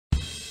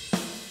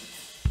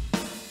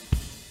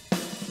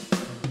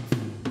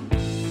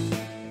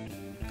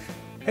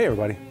Hey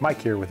everybody,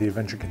 Mike here with The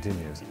Adventure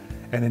Continues.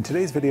 And in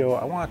today's video,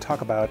 I want to talk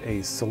about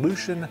a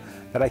solution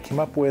that I came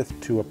up with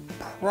to a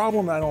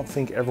problem that I don't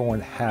think everyone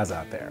has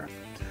out there.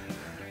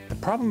 The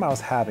problem I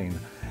was having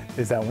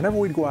is that whenever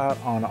we'd go out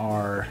on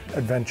our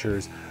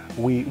adventures,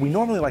 we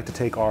normally like to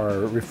take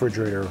our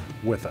refrigerator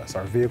with us,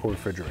 our vehicle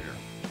refrigerator.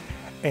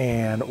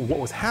 And what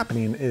was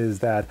happening is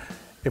that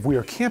if we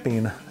were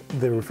camping,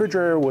 the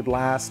refrigerator would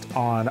last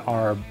on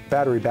our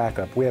battery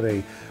backup. We have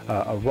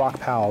a Rock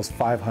Pals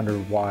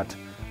 500 watt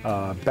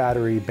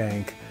battery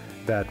bank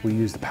that we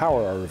use to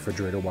power our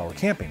refrigerator while we're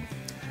camping.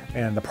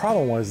 And the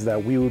problem was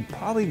that we would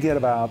probably get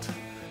about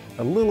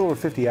a little over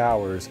 50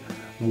 hours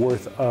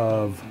worth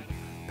of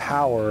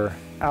power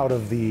out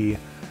of the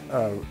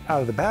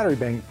battery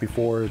bank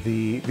before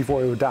it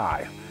would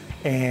die.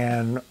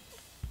 And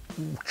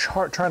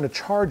trying to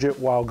charge it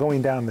while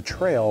going down the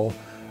trail,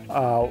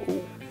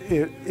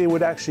 the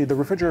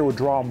refrigerator would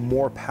draw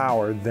more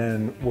power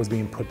than was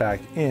being put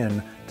back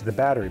in to the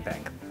battery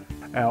bank.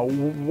 Now,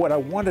 what I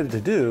wanted to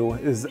do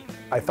is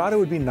I thought it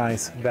would be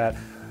nice that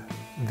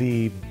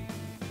the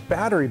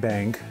battery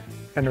bank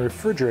and the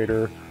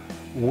refrigerator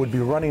would be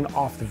running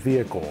off the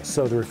vehicle.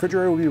 So the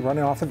refrigerator would be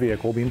running off the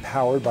vehicle, being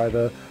powered by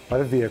the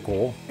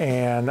vehicle,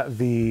 and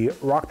the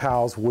Rock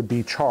Pals would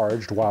be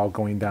charged while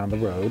going down the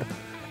road.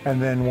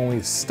 And then when we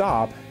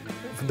stop,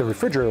 the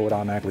refrigerator would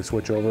automatically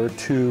switch over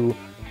to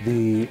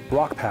the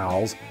Rock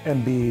Pals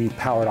and be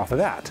powered off of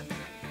that.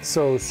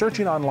 So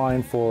searching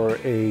online for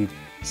a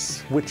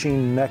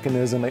switching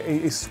mechanism,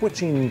 a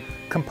switching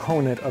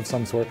component of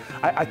some sort,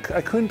 I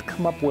couldn't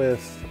come up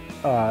with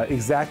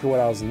exactly what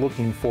I was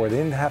looking for. They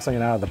didn't have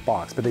something out of the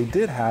box, but they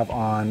did have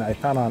I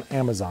found on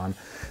Amazon,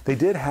 they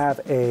did have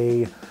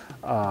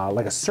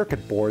like a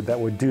circuit board that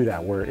would do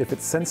that, where if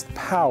it sensed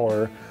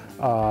power,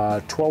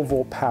 12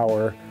 volt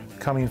power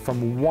coming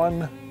from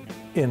one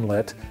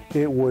inlet,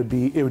 it would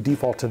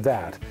default to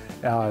that.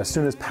 As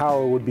soon as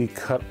power would be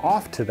cut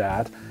off to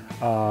that,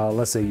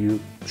 let's say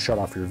you shut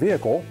off your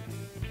vehicle,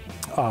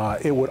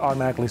 it would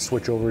automatically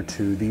switch over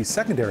to the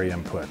secondary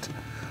input,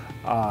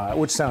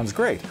 which sounds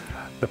great.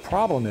 The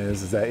problem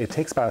is that it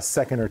takes about a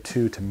second or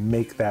two to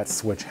make that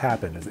switch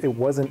happen. It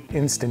wasn't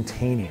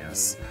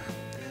instantaneous.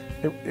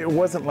 It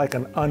wasn't like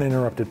an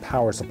uninterrupted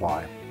power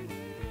supply.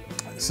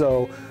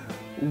 So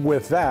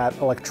with that,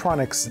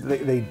 electronics,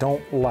 they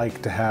don't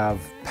like to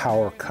have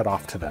power cut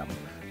off to them.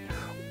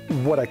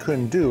 What I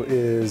couldn't do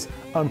is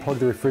unplug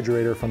the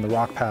refrigerator from the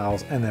Rock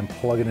Pals and then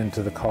plug it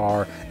into the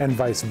car, and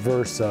vice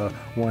versa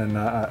when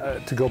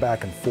to go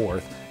back and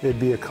forth.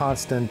 It'd be a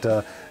constant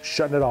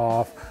shutting it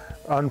off,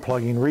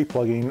 unplugging,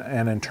 replugging,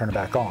 and then turn it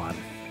back on.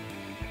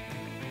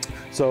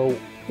 So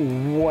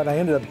what I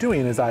ended up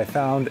doing is I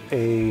found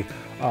a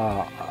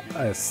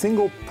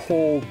single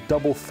pole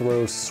double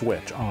throw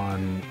switch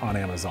on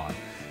Amazon.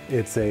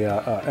 It's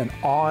an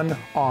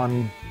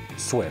on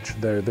switch.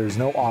 There's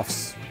no off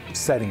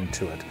setting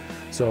to it.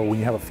 So when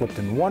you have it flipped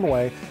in one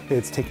way,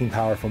 it's taking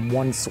power from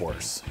one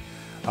source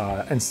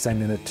and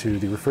sending it to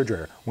the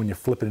refrigerator. When you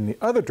flip it in the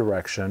other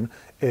direction,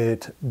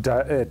 it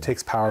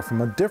takes power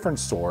from a different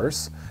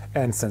source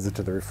and sends it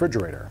to the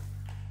refrigerator.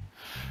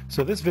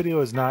 So this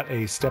video is not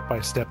a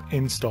step-by-step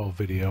install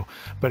video,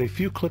 but a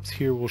few clips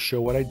here will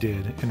show what I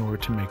did in order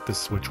to make this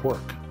switch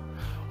work.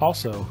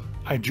 Also,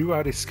 I drew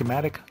out a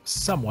schematic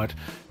somewhat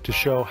to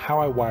show how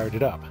I wired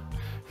it up.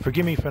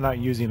 Forgive me for not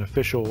using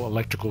official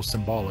electrical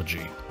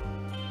symbology.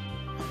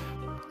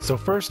 So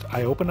first,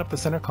 I open up the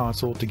center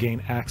console to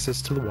gain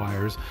access to the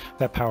wires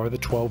that power the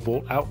 12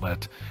 volt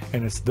outlet,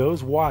 and it's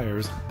those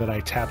wires that I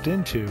tapped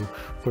into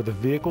for the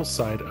vehicle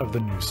side of the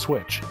new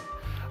switch.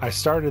 I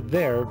started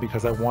there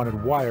because I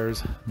wanted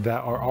wires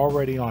that are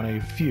already on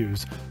a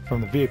fuse from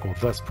the vehicle,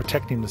 thus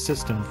protecting the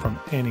system from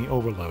any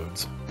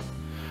overloads.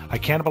 I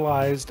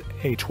cannibalized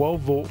a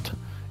 12 volt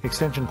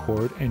extension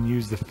cord and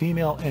used the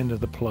female end of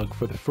the plug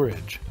for the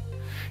fridge.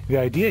 The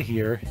idea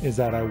here is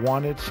that I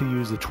wanted to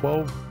use the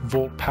 12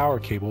 volt power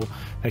cable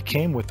that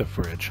came with the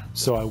fridge,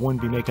 so I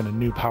wouldn't be making a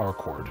new power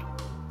cord.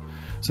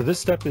 So this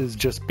step is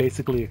just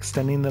basically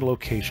extending the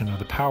location of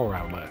the power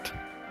outlet.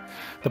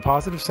 The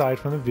positive side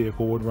from the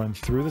vehicle would run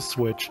through the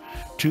switch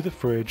to the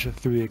fridge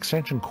through the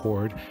extension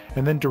cord,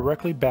 and then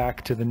directly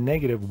back to the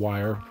negative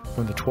wire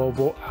from the 12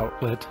 volt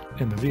outlet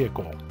in the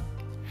vehicle.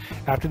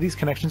 After these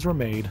connections were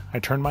made, I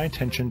turned my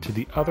attention to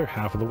the other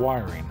half of the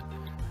wiring,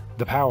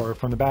 the power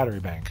from the battery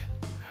bank.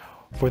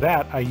 For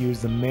that, I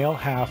used the male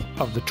half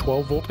of the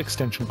 12 volt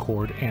extension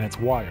cord and its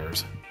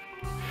wires.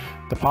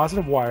 The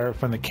positive wire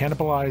from the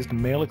cannibalized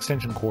male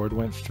extension cord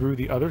went through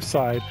the other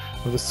side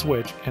of the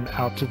switch and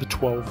out to the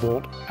 12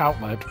 volt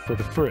outlet for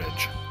the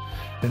fridge.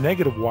 The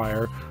negative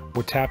wire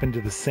would tap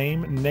into the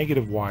same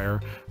negative wire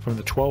from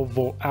the 12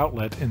 volt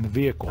outlet in the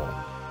vehicle.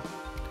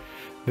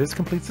 This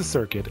completes the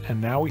circuit, and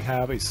now we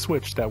have a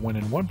switch that when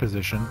in one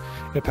position,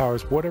 it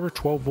powers whatever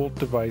 12 volt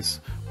device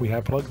we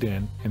have plugged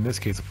in this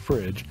case a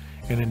fridge,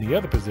 and in the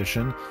other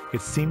position, it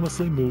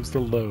seamlessly moves the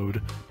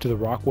load to the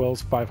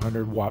Rockwell's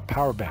 500 watt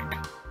power bank.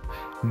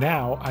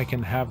 Now I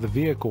can have the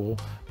vehicle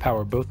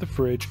power both the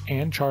fridge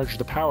and charge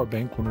the power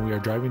bank when we are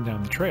driving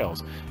down the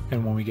trails,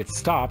 and when we get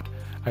stopped,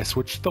 I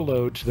switch the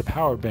load to the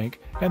power bank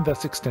and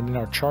thus extending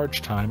our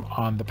charge time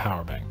on the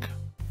power bank.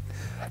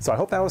 So I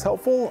hope that was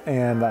helpful,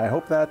 and I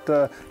hope that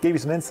gave you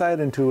some insight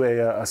into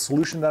a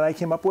solution that I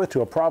came up with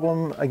to a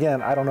problem.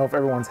 Again, I don't know if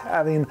everyone's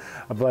having,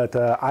 but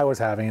I was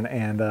having,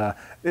 and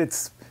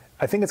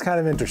I think it's kind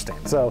of interesting.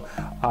 So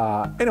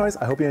anyways,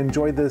 I hope you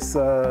enjoyed this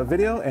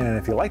video, and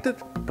if you liked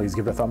it, please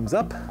give it a thumbs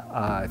up.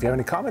 If you have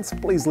any comments,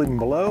 please leave them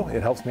below.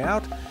 It helps me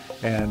out,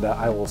 and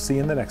I will see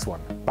you in the next one.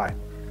 Bye.